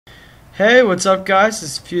Hey, what's up, guys?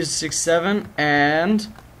 This is Fuse67, and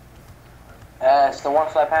It's the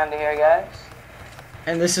One Fly Panda here, guys.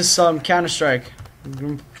 this is some Counter-Strike. I'm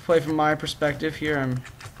gonna play from my perspective here. I'm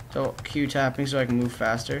Q tapping so I can move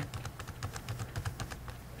faster.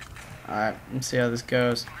 Alright, let's see how this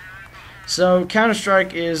goes. So,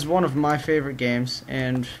 Counter-Strike is one of my favorite games,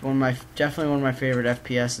 and definitely one of my favorite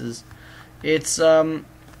FPSs. It's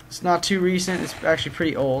not too recent. It's actually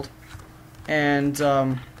pretty old,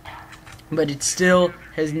 and but it still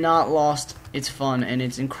has not lost its fun, and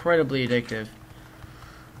it's incredibly addictive.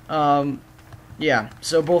 Yeah,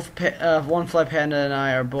 so both One Fly Panda and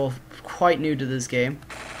I are both quite new to this game,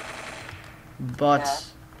 but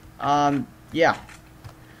yeah.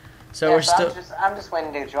 So Yeah, we're so still. I'm just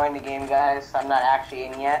waiting to join the game, guys. I'm not actually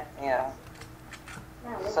in yet,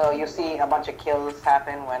 So you'll see a bunch of kills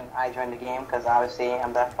happen when I join the game, because obviously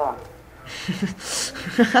I'm that fun.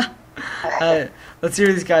 Let's see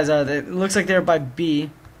where these guys are. It looks like they're by B.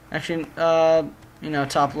 Actually,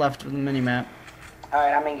 top left of the mini map.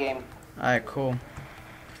 Alright, I'm in game. Alright, cool.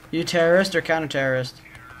 You terrorist or counter terrorist?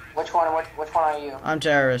 Which one are you? I'm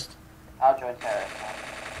terrorist. I'll join terrorist.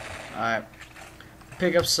 Alright.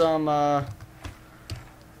 Pick up some,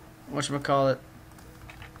 whatchamacallit,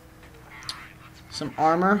 some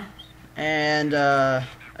armor, and, a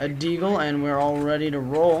deagle, and we're all ready to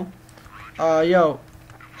roll. Yo,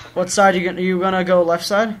 what side you gonna go, left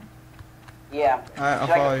side? Yeah. Alright, I'll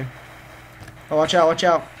follow you. Oh, watch out, watch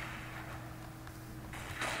out.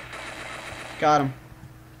 Got him.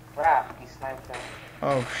 Crap, he sniped him.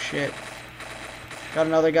 Oh, shit. Got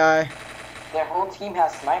another guy. Their whole team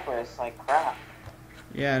has snipers, like crap.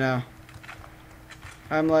 Yeah, I know.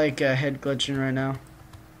 I'm like head glitching right now.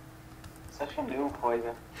 Such a noob,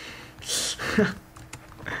 Poison.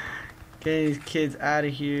 Get these kids out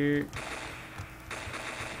of here.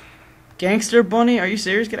 Gangster Bunny? Are you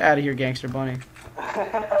serious? Get out of here, Gangster Bunny.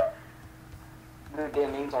 Dude,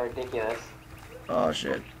 their names are ridiculous. Oh,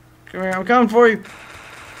 shit. Come here, I'm coming for you.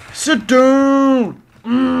 Sit down!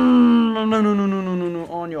 No,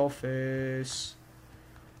 on your face.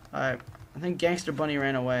 Alright, I think Gangster Bunny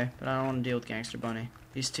ran away, but I don't want to deal with Gangster Bunny.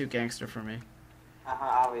 He's too gangster for me.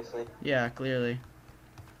 Obviously. Yeah, clearly.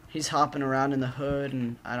 He's hopping around in the hood,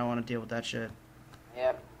 and I don't want to deal with that shit.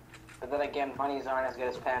 Yep. But then again, bunnies aren't as good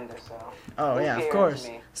as pandas, so. Oh, yeah, of course.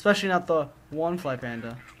 Especially not the One Fly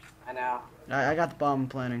Panda. I know. I got the bomb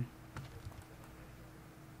planning.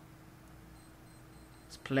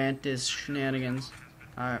 Let's plant this shenanigans.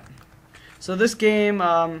 Alright. So this game,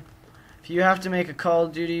 if you have to make a Call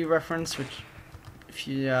of Duty reference, which if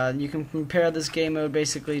you can compare this game mode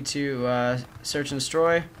basically to Search and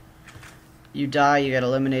Destroy. You die, you get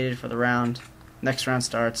eliminated for the round. Next round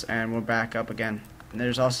starts, and we're back up again. And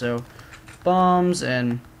there's also bombs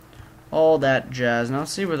and all that jazz. Now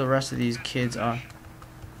let's see where the rest of these kids are.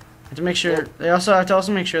 Have to make sure. They also have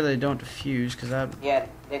to make sure they don't defuse, cause that. Yeah,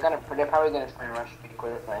 they're probably gonna try and rush pretty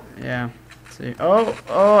quickly. Yeah. Let's see.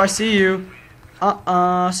 Oh, I see you.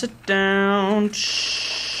 Sit down.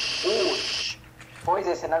 Shh. Ooh.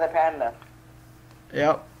 Poison's another panda.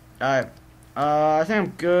 Yep. Alright. I think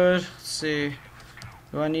I'm good. Let's see.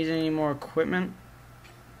 Do I need any more equipment?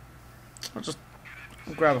 I'll just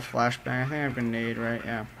grab a flashbang. I think I have a grenade, right?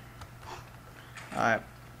 Yeah. Alright.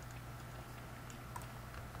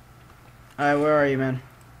 Alright, where are you, man?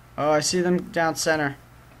 Oh, I see them down center.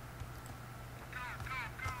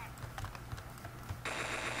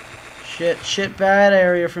 Shit, bad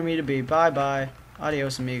area for me to be. Bye-bye.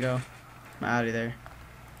 Adios, amigo. I'm out of there.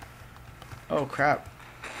 Oh, crap.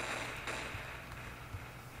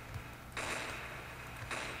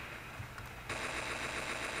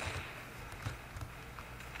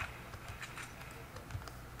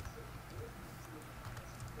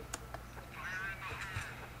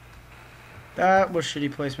 That was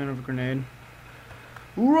shitty placement of a grenade.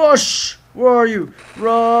 Rush! Where are you?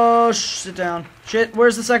 Rush! Sit down. Shit,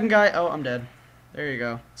 where's the second guy? Oh, I'm dead. There you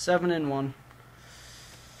go. 7 in 1.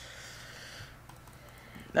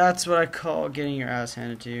 That's what I call getting your ass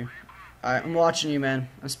handed to you. Alright, I'm watching you, man.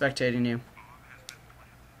 I'm spectating you.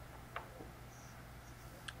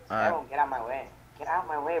 Alright. Oh, get out of my way. Get out of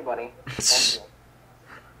my way, buddy. Thank you.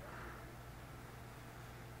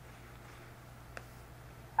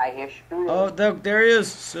 I hear shooting. Oh, there he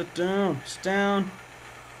is. Sit down. Sit down.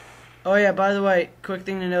 Oh, yeah, by the way, quick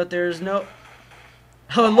thing to note, there is no...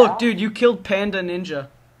 Oh, look, dude, you killed Panda Ninja.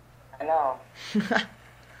 I know.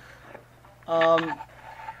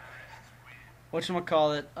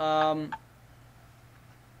 Whatchamacallit,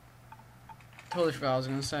 totally forgot what I was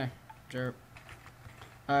gonna say. Jerk.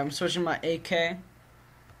 I'm switching my AK.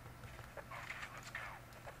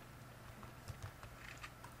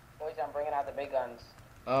 I'm bringing out the big guns.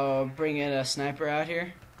 Oh, bringing a sniper out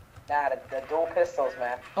here? Nah, the dual pistols,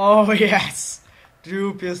 man. Oh, yes.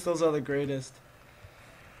 Dual pistols are the greatest.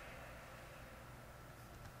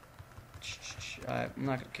 Alright, I'm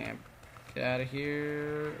not gonna camp. Get out of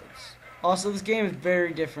here. Also, this game is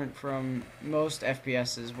very different from most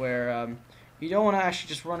FPSs where you don't want to actually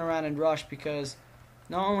just run around and rush because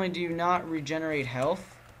not only do you not regenerate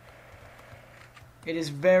health, it is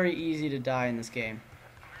very easy to die in this game.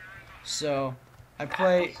 So, I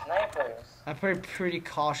play pretty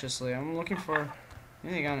cautiously. I'm looking for... I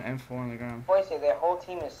think I got an M4 on the ground. Boys, their whole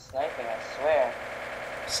team is sniping, I swear.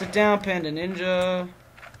 Sit down, Panda Ninja.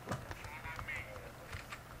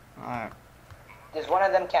 Alright. There's one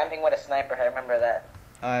of them camping with a sniper, I remember that.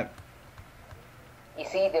 Alright. You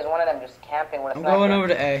see, there's one of them just camping with a I'm sniper. going over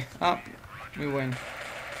to A. Oh, we win.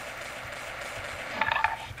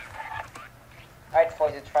 Alright,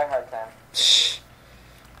 boys, it's try hard time.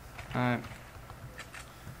 Alright.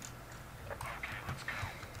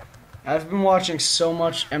 I've been watching so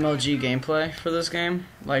much MLG gameplay for this game.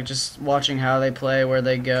 Like, just watching how they play, where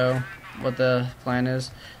they go, what the plan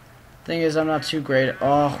is. Thing is, I'm not too great.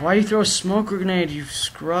 Oh, why do you throw a smoke grenade, you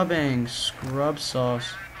scrubbing? Scrub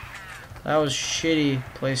sauce. That was shitty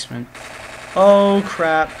placement. Oh,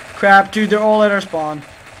 crap. Crap, dude, they're all at our spawn.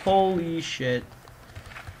 Holy shit.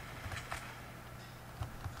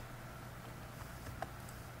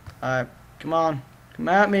 Alright, come on. Come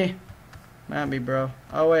at me. Come at me, bro.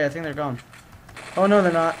 Oh, wait, I think they're gone. Oh, no,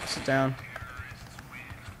 they're not. Sit down.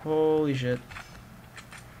 Holy shit.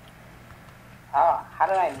 How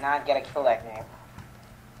did I not get a kill that game?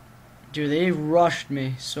 Dude, they rushed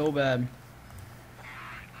me so bad.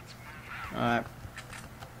 Alright.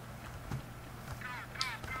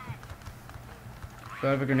 Do I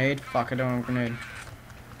have a grenade? Fuck, I don't have a grenade.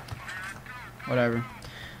 Whatever.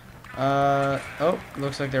 Oh,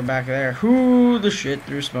 looks like they're back there. Who the shit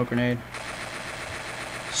threw a smoke grenade?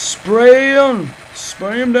 Spray 'em!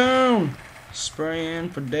 Spray 'em down! Spraying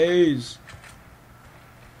for days.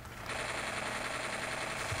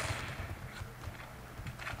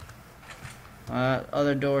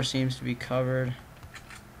 Other door seems to be covered.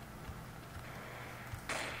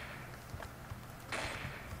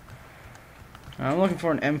 I'm looking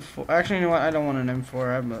for an M4. Actually, you know what? I don't want an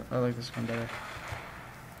M4. I like this one better.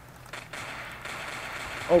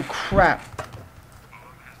 Oh, crap.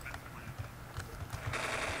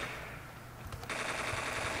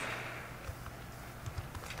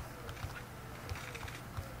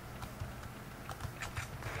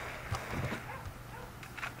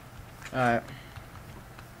 Alright.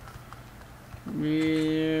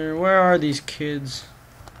 Where are these kids?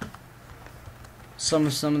 Some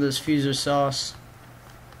of this fuser sauce.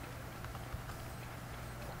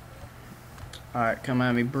 Alright, come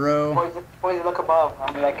at me, bro. Boys, look above.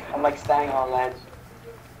 I'm like standing on ledge.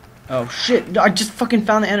 Oh shit! I just fucking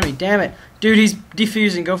found the enemy. Damn it, dude! He's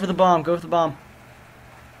defusing. Go for the bomb. Go for the bomb.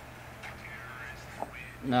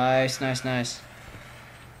 Nice, nice, nice.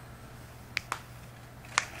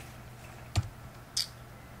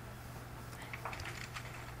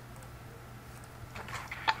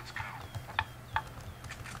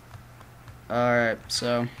 Alright,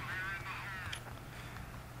 so...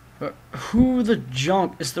 But who the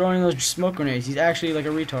junk is throwing those smoke grenades? He's actually like a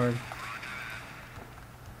retard.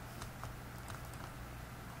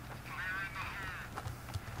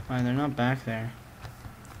 Fine, they're not back there.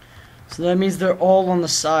 So that means they're all on the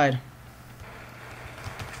side.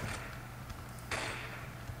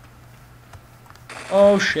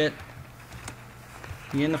 Oh shit.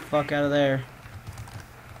 Get the fuck out of there.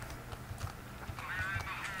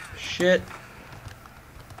 Shit.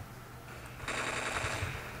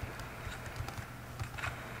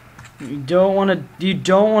 You don't want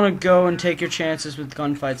to go and take your chances with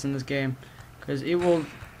gunfights in this game, because it will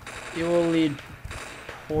lead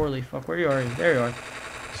poorly. Fuck, where are you? There you are.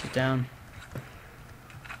 Sit down.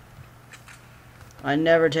 I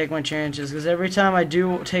never take my chances, because every time I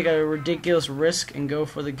do take a ridiculous risk and go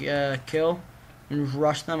for the kill and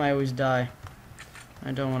rush them, I always die.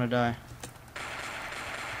 I don't want to die.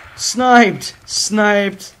 Sniped!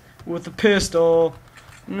 Sniped with a pistol.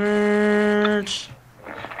 Nerd.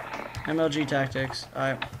 MLG tactics.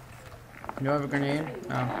 Alright. Do I have a grenade?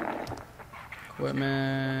 No.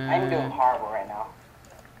 Equipment. I'm doing horrible right now.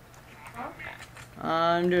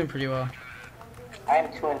 I'm doing pretty well.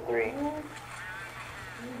 I'm 2 and 3.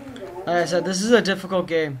 Like I said, this is a difficult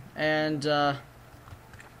game, and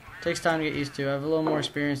takes time to get used to. I have a little more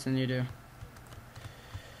experience than you do.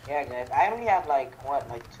 Yeah, guys. I only have like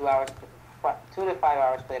 2 hours 2 to 5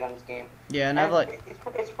 hours played on this game. Yeah, and I've like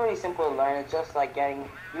it's pretty simple to learn. It's just like getting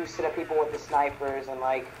used to the people with the snipers and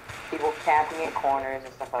like people camping in corners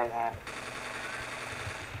and stuff like that.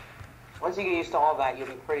 Once you get used to all that, you'll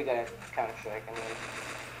be pretty good at Counter-Strike. I mean,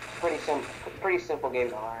 pretty simple game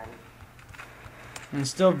to learn. it's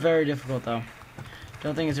still very difficult though.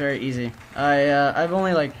 Don't think it's very easy. I've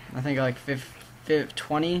only like I think like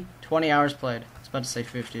 20 hours played. I was about to say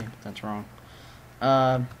 50, but that's wrong.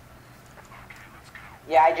 Yeah,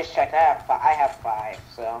 I just checked. I have 5,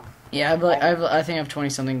 so. Yeah, I think I have 20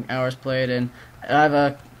 something hours played, and I have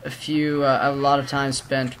a lot of time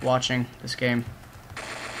spent watching this game.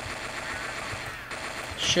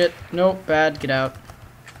 Shit, nope, bad, get out.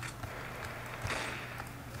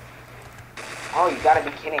 Oh, you gotta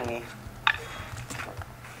be kidding me.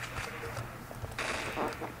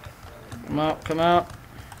 Come out, come out.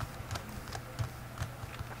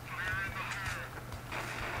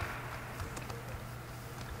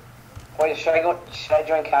 Wait, should I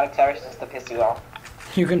join Chaotic Terrorists just to piss you off?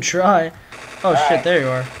 You can try. Oh shit, Alright. there you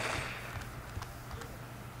are.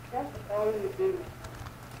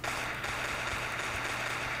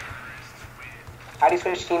 How do you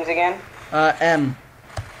switch teams again? M.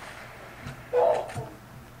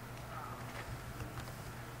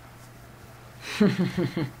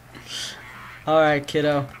 Alright,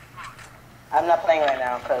 kiddo. I'm not playing right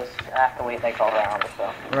now because I have to wait like all round or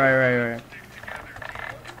so. Right.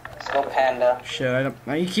 Let's go Panda. Shit,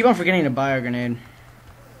 you keep on forgetting to buy a grenade.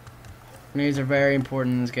 Grenades are very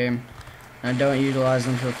important in this game. And I don't utilize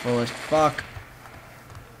them to the fullest. Fuck.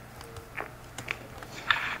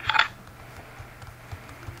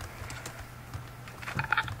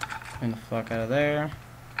 Get the fuck out of there.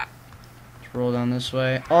 Let's roll down this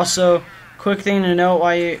way. Also, quick thing to note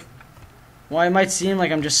why it might seem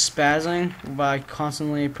like I'm just spazzing by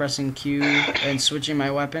constantly pressing Q and switching my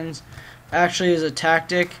weapons. Actually is a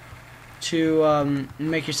tactic to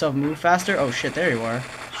make yourself move faster. Oh shit, there you are.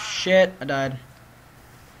 Shit, I died.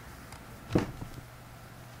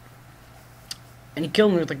 And he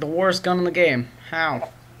killed me with like the worst gun in the game. How?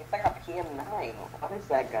 It's like a PM9. What is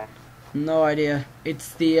that guy? No idea.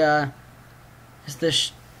 It's the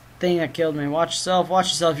thing that killed me. Watch yourself, watch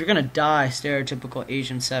yourself. You're gonna die, stereotypical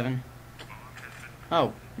Asian 7.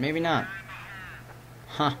 Oh, maybe not.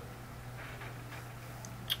 Huh.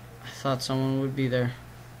 I thought someone would be there.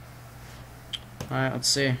 Alright, let's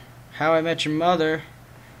see. How I Met Your Mother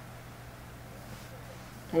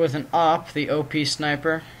with an op, the OP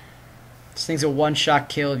sniper. This thing's a one-shot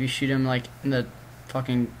kill if you shoot him like in the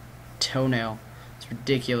fucking toenail. It's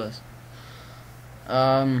ridiculous.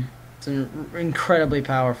 It's incredibly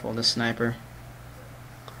powerful, this sniper.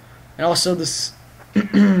 And also this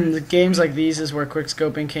the games like these is where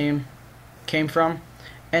quickscoping came from.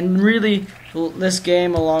 And really, this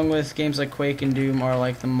game, along with games like Quake and Doom, are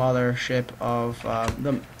like the mothership of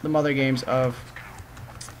the mother games of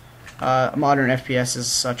modern FPSs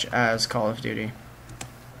such as Call of Duty.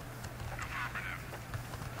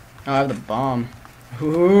 Oh, I have the bomb.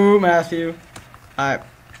 Ooh, Matthew. Alright,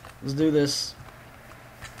 let's do this.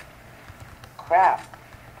 Crap.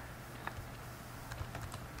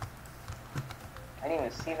 I didn't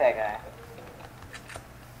even see that guy.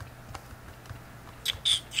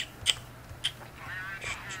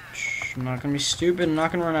 I'm not gonna be stupid. I'm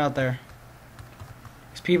not gonna run out there.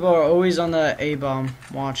 These people are always on the A-bomb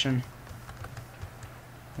watching.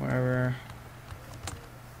 Wherever.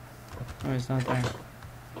 Oh, he's not there.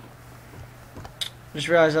 Just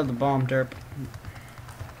realized I have the bomb, derp.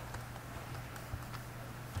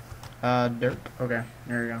 Derp. Okay,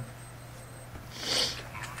 there we go.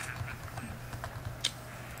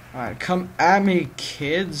 Alright, come at me,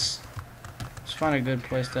 kids. Let's find a good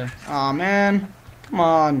place to. Aw, man. Come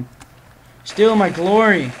on. Steal my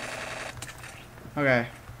glory. Okay.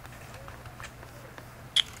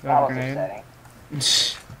 Got a grenade.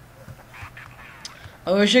 Upsetting.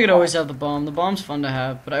 I wish I could always have the bomb. The bomb's fun to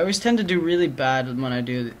have, but I always tend to do really bad when I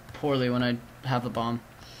do poorly when I have the bomb.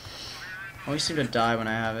 I always seem to die when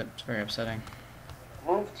I have it. It's very upsetting.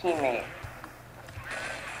 Move teammate.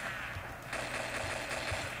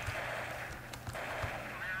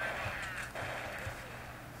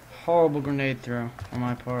 Horrible grenade throw on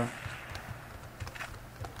my part.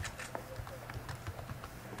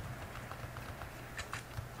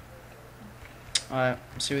 Alright,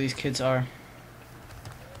 let's see where these kids are.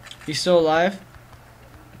 You still alive?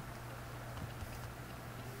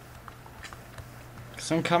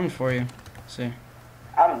 Cause I'm coming for you. Let's see.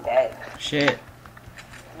 I'm dead. Shit.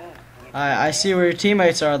 I see where your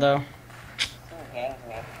teammates are though. Someone gangs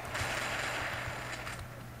me.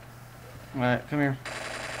 Alright, come here.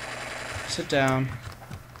 Sit down.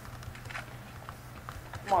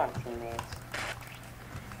 Come on, teammates.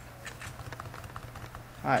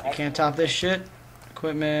 Alright, you can't top this shit.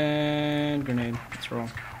 Equipment, grenade. Let's roll.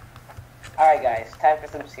 Alright guys, time for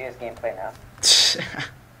some serious gameplay now.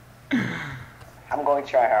 I'm going to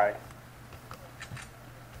try hard.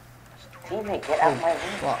 Teammate, get out of my way.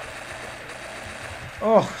 Fuck.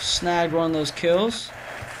 Oh, snagged one of those kills.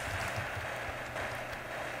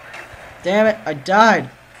 Damn it, I died.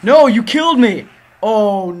 No, you killed me!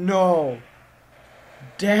 Oh no.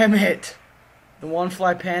 Damn it. The one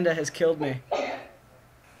fly panda has killed me.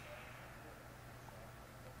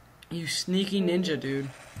 You sneaky ninja, dude.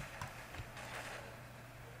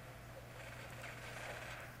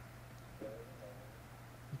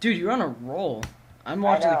 Dude, you're on a roll. I'm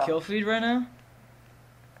watching the kill feed right now.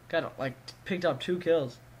 Got like picked up 2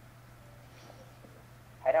 kills.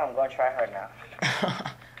 I know, I'm going to try hard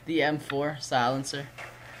now. The M4 silencer.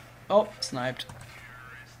 Oh, sniped.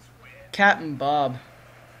 Captain Bob.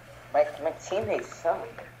 My teammates suck.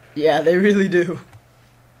 Yeah, they really do.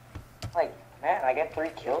 Like, man, I get 3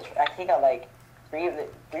 kills. I think I got like 3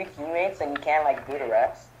 teammates, and you can't like do the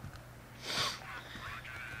rest.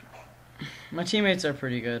 My teammates are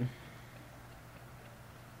pretty good.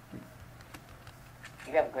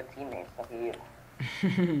 You have good teammates. Look at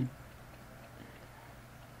you.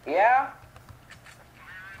 Yeah.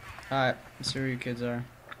 Alright, let's see where you kids are.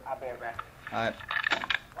 I'll be right back. Alright.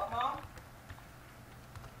 What, Mom?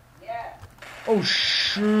 Yeah. Oh,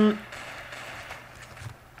 shoot.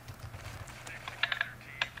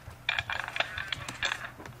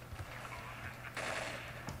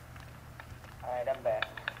 Alright, I'm back.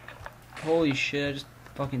 Holy shit, I just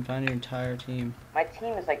fucking found your entire team. My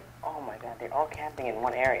team is like, oh my god, they're all camping in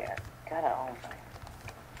one area. Gotta, oh my.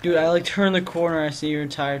 Dude, I like turn the corner, I see your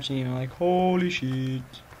entire team. I'm like, holy shit.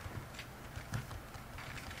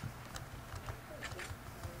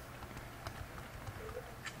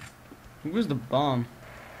 Where's the bomb?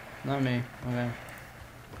 Not me. Okay.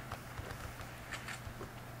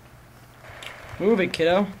 Move it,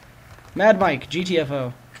 kiddo. Mad Mike,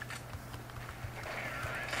 GTFO.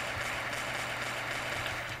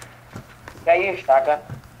 Got you, shotgun.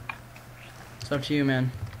 It's up to you,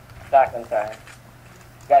 man. Shotgun time.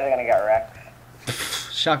 You guys are gonna get wrecked.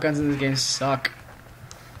 Shotguns in this game suck.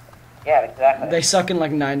 Yeah, exactly. They suck in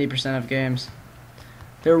like 90% of games.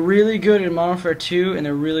 They're really good in Modern Warfare 2, and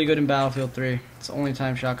they're really good in Battlefield 3. It's the only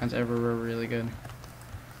time shotguns ever were really good.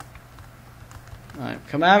 Alright,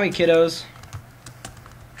 come at me, kiddos.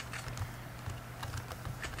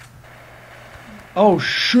 Oh,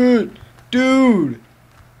 shit! Dude!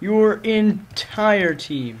 Your entire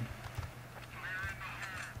team.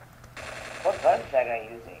 What gun is that guy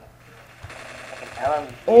using? Like an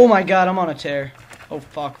LMG? Oh my god, I'm on a tear. Oh,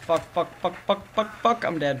 fuck, fuck, fuck, fuck, fuck, fuck, fuck.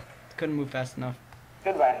 I'm dead. Couldn't move fast enough.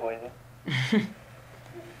 Goodbye, Poison.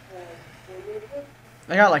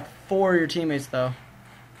 I got like 4 of your teammates, though.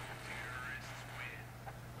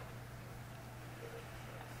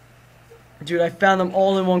 Dude, I found them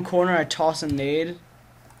all in one corner. I toss a nade.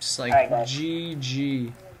 Just like, Alright, guys.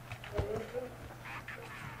 GG.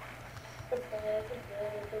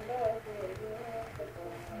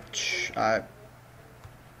 Alright.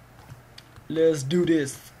 Let's do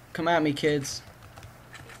this. Come at me, kids.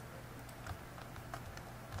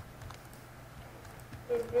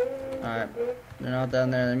 Alright. They're not down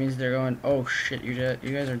there. That means they're going... Oh, shit. You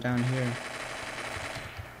guys are down here.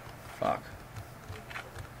 Fuck.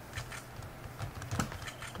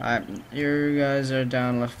 Alright. You guys are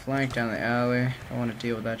down left flank, down the alley. I don't want to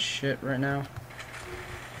deal with that shit right now.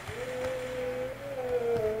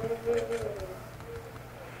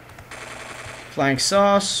 Flank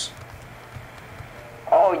sauce.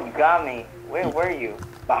 Oh, you got me. Where were you?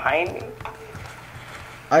 Behind me?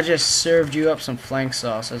 I just served you up some flank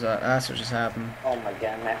sauce. That's what just happened. Oh my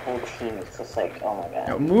god, my whole team is just like, oh my god.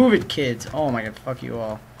 Yo, move it, kids. Oh my god, fuck you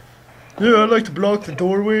all. Yeah, I like to block the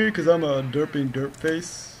doorway because I'm a derping dirt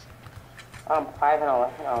face. 5 and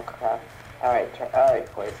 11. Oh crap. Alright,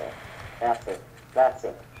 Poison. That's it. That's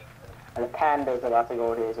it. And the panda's about to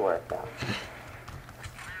go to his work now.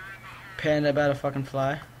 Panda about to fucking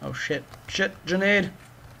fly. Oh shit. Shit, Junaid.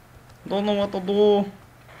 Don't know what to do.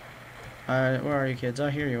 Alright, where are you, kids? Oh,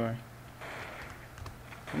 here you are.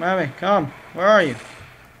 Come at me. Come. Where are you?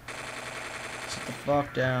 Sit the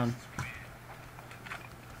fuck down.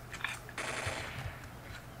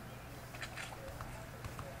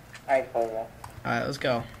 Alright, Poison. Alright, let's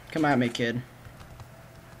go. Come at me, kid.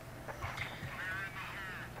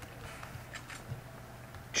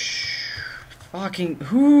 Fucking,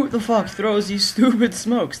 who the fuck throws these stupid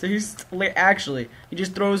smokes? Actually, he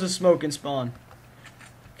just throws a smoke and spawn.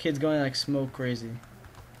 Kid's going like smoke crazy.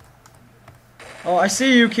 Oh, I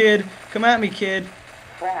see you, kid. Come at me, kid.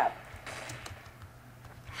 Crap.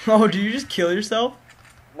 Oh, did you just kill yourself?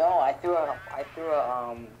 No, I threw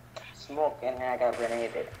a smoke and then I got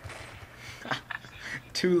grenaded.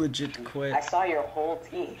 Too legit to quit. I saw your whole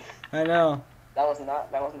team. I know. That was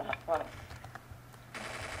not fun.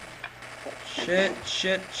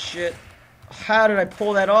 Shit. How did I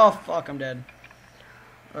pull that off? Fuck, I'm dead.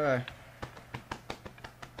 Alright.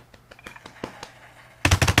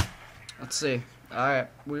 Let's see. Alright,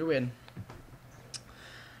 we win.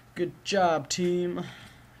 Good job, team.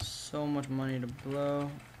 So much money to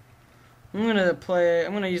blow. I'm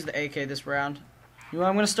gonna use the AK this round. You know,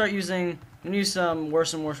 I'm gonna use some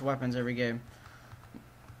worse and worse weapons every game.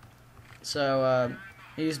 So,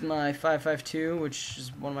 I used my 5.52, which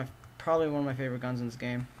is probably one of my favorite guns in this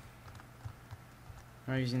game.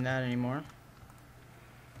 I'm not using that anymore.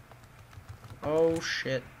 Oh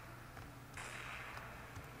shit.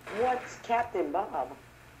 What's Captain Bob?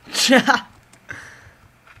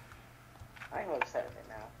 I'm upset with it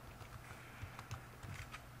now.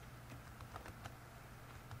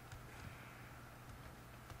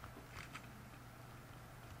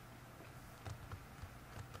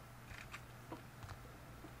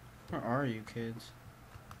 Where are you kids?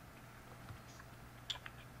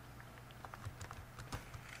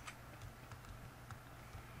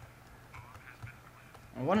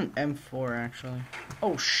 I want an M4 actually.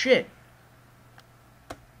 Oh shit!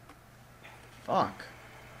 Fuck.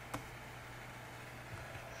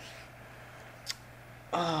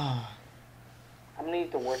 Oh. I'm gonna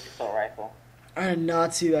use the worst assault rifle. I did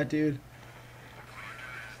not see that, dude.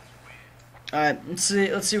 Alright, let's see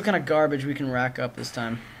what kind of garbage we can rack up this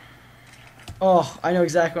time. Oh, I know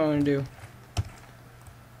exactly what I'm gonna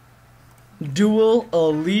do. Dual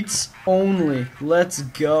elites only. Let's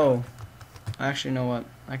go. Actually, you know what?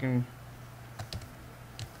 I can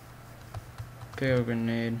pick up a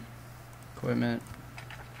grenade. Equipment.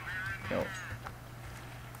 Yo.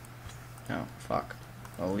 No, fuck.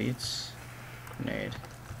 Elites. Grenade.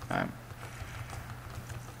 Alright.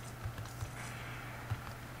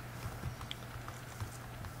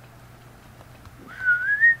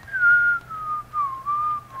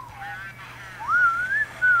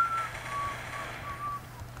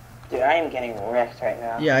 Dude, I am getting wrecked right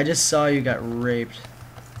now. Yeah, I just saw you got raped.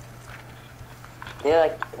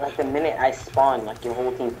 They're like the minute I spawn, like your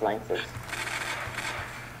whole team flanks us.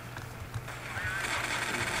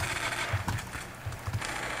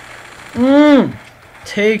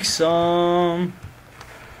 Take some.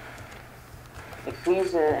 If we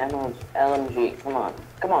use an LMG, come on,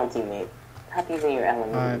 teammate. Have to use your LMG.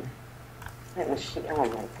 Alright. That machine, oh my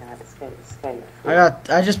god, it's good.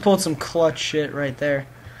 I just pulled some clutch shit right there.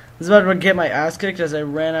 I was about to get my ass kicked as I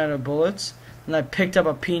ran out of bullets, and I picked up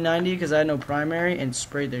a P90 because I had no primary and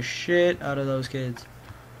sprayed the shit out of those kids.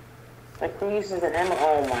 Like who uses an ammo?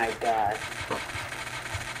 Oh my god.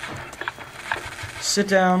 Sit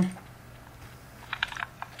down.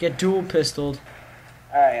 Get dual pistoled.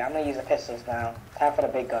 Alright, I'm gonna use the pistols now. Time for the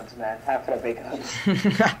big guns, man. Time for the big guns.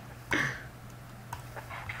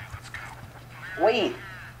 Wait!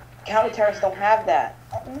 Counter-terrorists don't have that.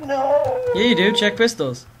 Oh, no! Yeah, you do. Check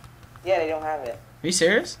pistols. Yeah, they don't have it. Are you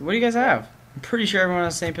serious? What do you guys have? I'm pretty sure everyone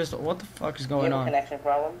has the same pistol. What the fuck is going You have a on? connection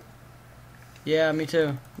problem? Yeah, me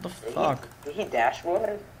too. What the fuck? Did he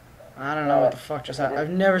dashboard? I don't know what the fuck just happened. I've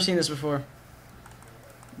never seen this before.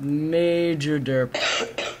 Major derp.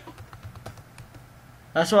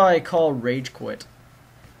 That's why I call rage quit.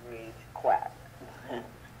 Rage quack.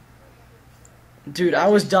 Dude, I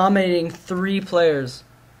was dominating 3 players.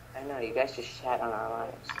 I know, you guys just shat on our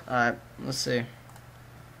lives. Alright, let's see.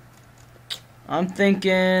 I'm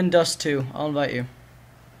thinking Dust 2. I'll invite you.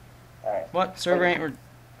 Alright. What? Server ain't... What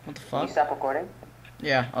the Can fuck? you stop recording?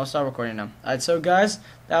 Yeah, I'll stop recording now. Alright, so guys,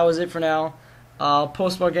 that was it for now. I'll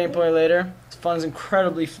post more gameplay later.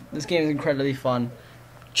 This game is incredibly fun.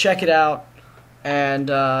 Check it out, and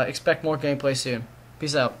expect more gameplay soon.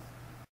 Peace out.